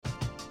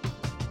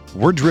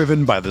We're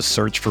driven by the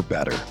search for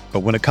better. But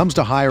when it comes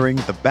to hiring,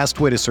 the best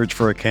way to search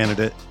for a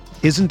candidate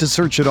isn't to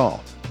search at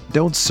all.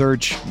 Don't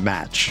search,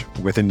 match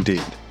with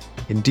Indeed.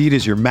 Indeed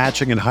is your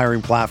matching and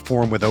hiring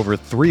platform with over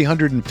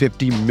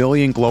 350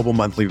 million global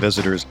monthly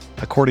visitors,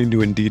 according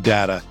to Indeed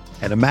data,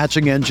 and a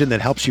matching engine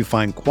that helps you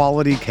find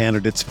quality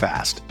candidates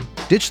fast.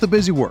 Ditch the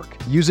busy work.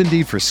 Use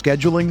Indeed for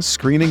scheduling,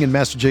 screening, and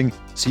messaging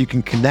so you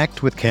can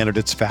connect with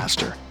candidates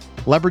faster.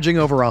 Leveraging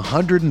over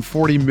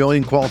 140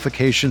 million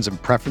qualifications and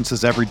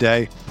preferences every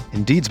day,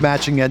 Indeed's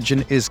matching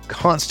engine is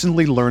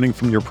constantly learning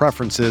from your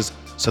preferences,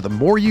 so the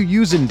more you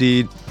use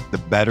Indeed, the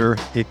better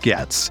it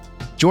gets.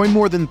 Join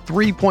more than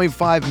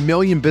 3.5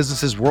 million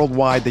businesses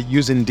worldwide that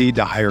use Indeed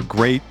to hire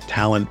great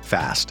talent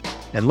fast.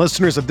 And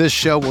listeners of this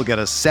show will get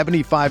a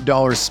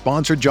 $75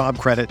 sponsored job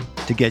credit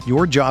to get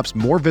your jobs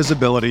more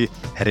visibility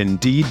at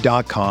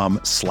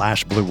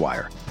Indeed.com/Blue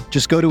Wire.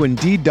 Just go to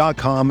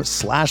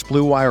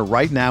Indeed.com/Blue Wire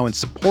right now and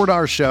support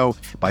our show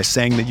by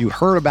saying that you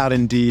heard about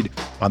Indeed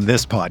on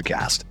this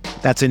podcast.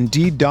 That's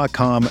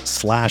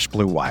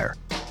Indeed.com/Blue Wire.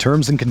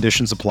 Terms and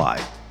conditions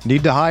apply.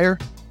 Need to hire?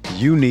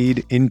 You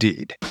need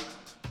Indeed.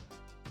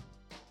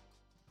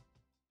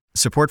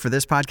 Support for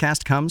this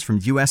podcast comes from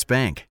U.S.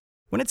 Bank.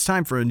 When it's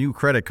time for a new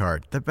credit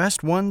card, the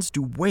best ones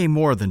do way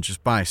more than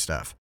just buy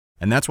stuff.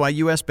 And that's why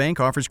U.S.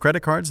 Bank offers credit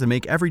cards that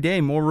make every day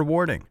more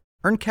rewarding.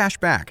 Earn cash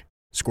back.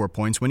 Score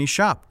points when you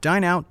shop,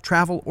 dine out,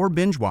 travel, or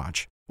binge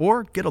watch.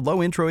 Or get a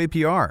low intro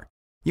APR.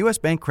 U.S.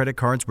 Bank credit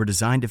cards were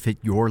designed to fit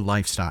your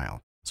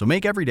lifestyle. So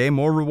make every day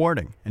more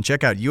rewarding and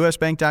check out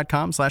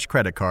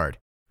usbank.com/credit card.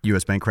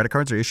 U.S. Bank credit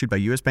cards are issued by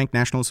U.S. Bank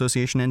National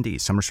Association ND.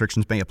 Some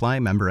restrictions may apply.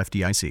 Member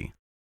FDIC.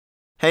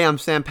 Hey, I'm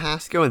Sam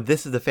Pasco, and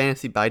this is the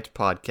Fantasy Bites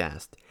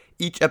podcast.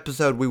 Each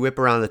episode, we whip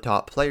around the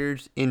top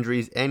players,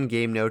 injuries, and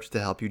game notes to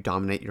help you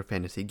dominate your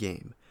fantasy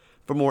game.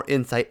 For more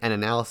insight and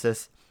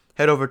analysis,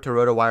 head over to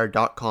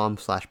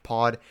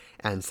rotowire.com/pod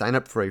and sign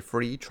up for a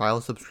free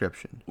trial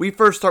subscription. We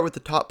first start with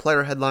the top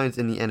player headlines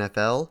in the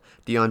NFL.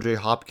 DeAndre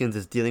Hopkins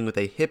is dealing with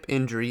a hip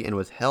injury and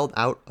was held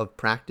out of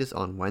practice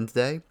on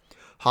Wednesday.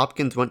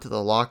 Hopkins went to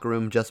the locker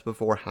room just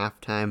before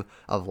halftime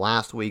of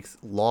last week's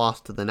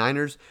loss to the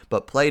Niners,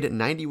 but played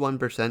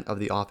 91% of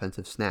the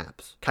offensive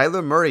snaps.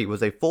 Kyler Murray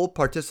was a full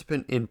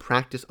participant in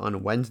practice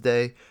on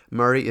Wednesday.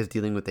 Murray is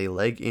dealing with a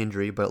leg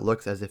injury, but it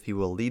looks as if he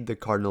will lead the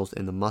Cardinals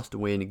in the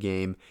must-win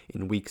game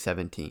in Week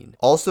 17.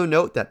 Also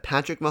note that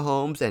Patrick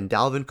Mahomes and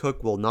Dalvin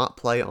Cook will not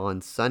play on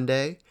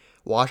Sunday.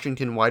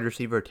 Washington wide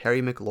receiver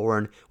Terry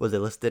McLaurin was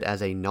listed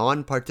as a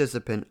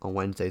non-participant on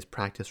Wednesday's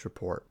practice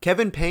report.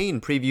 Kevin Payne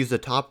previews the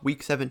top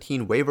Week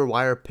 17 waiver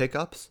wire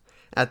pickups.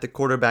 At the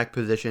quarterback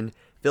position,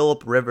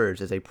 Phillip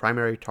Rivers is a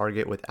primary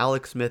target with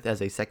Alex Smith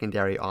as a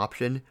secondary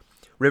option.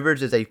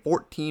 Rivers is a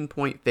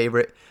 14-point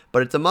favorite,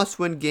 but it's a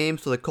must-win game,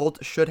 so the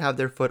Colts should have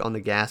their foot on the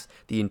gas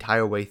the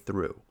entire way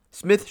through.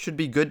 Smith should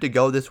be good to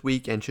go this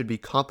week and should be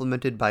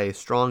complemented by a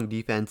strong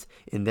defense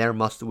in their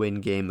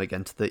must-win game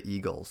against the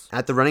Eagles.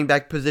 At the running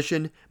back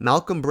position,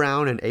 Malcolm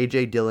Brown and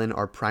A.J. Dillon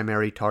are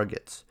primary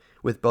targets.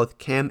 With both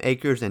Cam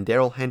Akers and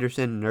Darrell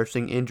Henderson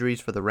nursing injuries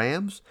for the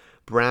Rams,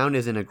 Brown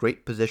is in a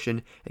great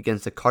position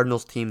against the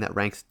Cardinals team that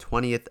ranks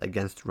 20th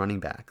against running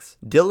backs.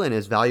 Dillon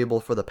is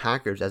valuable for the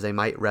Packers as they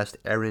might rest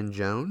Aaron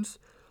Jones.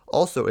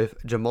 Also, if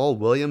Jamal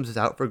Williams is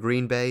out for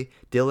Green Bay,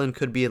 Dillon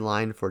could be in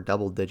line for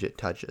double-digit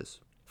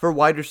touches. For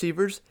wide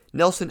receivers,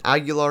 Nelson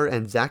Agholor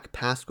and Zach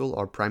Pascal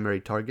are primary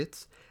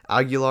targets.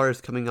 Agholor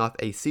is coming off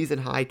a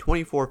season-high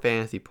 24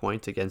 fantasy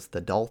points against the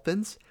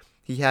Dolphins.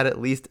 He had at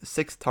least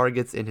 6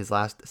 targets in his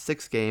last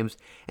 6 games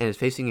and is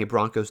facing a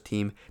Broncos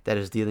team that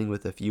is dealing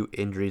with a few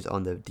injuries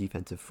on the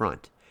defensive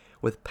front.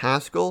 With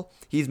Pascal,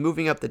 he's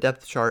moving up the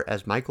depth chart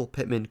as Michael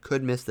Pittman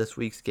could miss this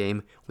week's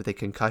game with a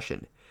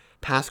concussion.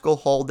 Pascal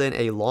hauled in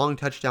a long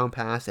touchdown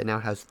pass and now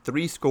has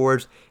 3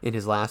 scores in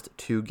his last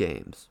 2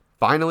 games.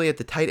 Finally, at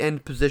the tight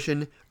end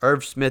position,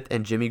 Irv Smith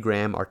and Jimmy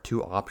Graham are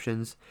 2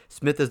 options.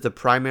 Smith is the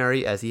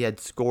primary as he had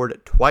scored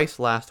twice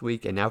last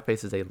week and now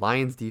faces a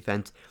Lions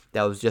defense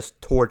that was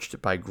just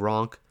torched by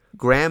Gronk.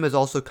 Graham is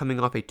also coming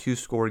off a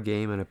 2-score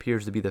game and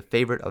appears to be the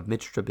favorite of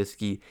Mitch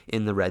Trubisky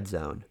in the red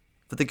zone.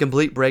 For the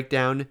complete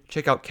breakdown,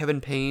 check out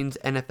Kevin Payne's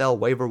NFL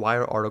waiver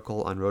wire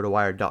article on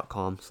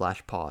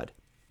rotowire.com/pod.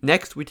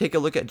 Next, we take a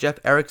look at Jeff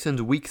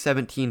Erickson's Week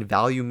 17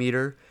 value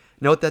meter.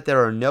 Note that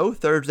there are no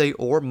Thursday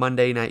or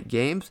Monday night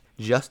games,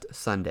 just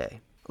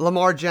Sunday.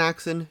 Lamar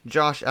Jackson,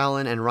 Josh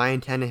Allen, and Ryan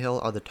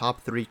Tannehill are the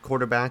top 3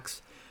 quarterbacks.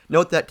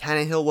 Note that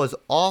Tannehill was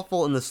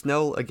awful in the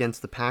snow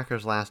against the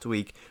Packers last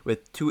week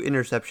with 2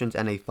 interceptions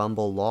and a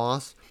fumble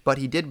loss, but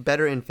he did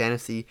better in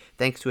fantasy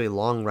thanks to a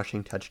long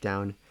rushing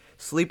touchdown.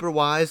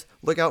 Sleeper-wise,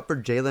 look out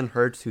for Jalen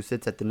Hurts, who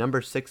sits at the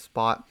number 6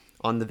 spot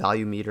on the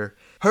value meter.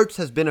 Hurts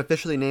has been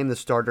officially named the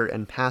starter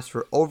and passed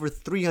for over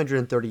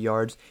 330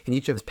 yards in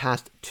each of his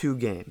past 2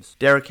 games.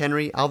 Derrick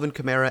Henry, Alvin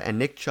Kamara, and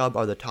Nick Chubb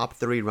are the top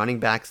 3 running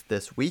backs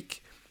this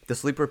week. The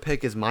sleeper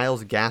pick is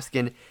Myles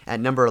Gaskin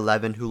at number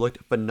 11, who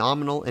looked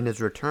phenomenal in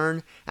his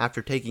return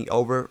after taking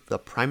over the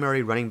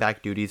primary running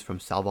back duties from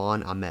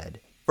Salvon Ahmed.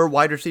 For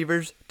wide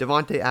receivers,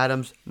 Devontae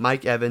Adams,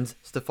 Mike Evans,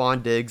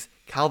 Stephon Diggs,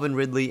 Calvin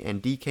Ridley,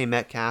 and DK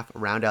Metcalf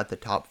round out the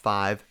top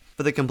 5.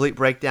 For the complete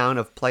breakdown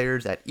of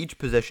players at each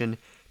position,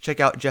 check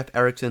out Jeff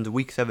Erickson's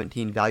Week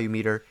 17 Value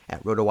Meter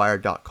at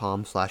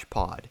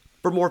rotowire.com/pod.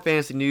 For more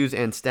fantasy news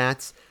and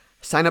stats,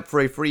 sign up for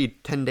a free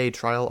 10-day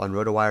trial on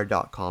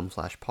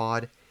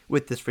rotowire.com/pod.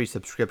 With this free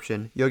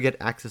subscription, you'll get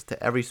access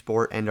to every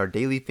sport and our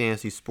daily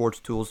fantasy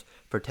sports tools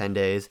for 10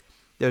 days.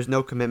 There's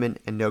no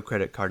commitment and no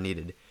credit card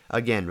needed.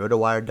 Again,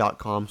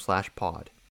 rotowire.com/pod.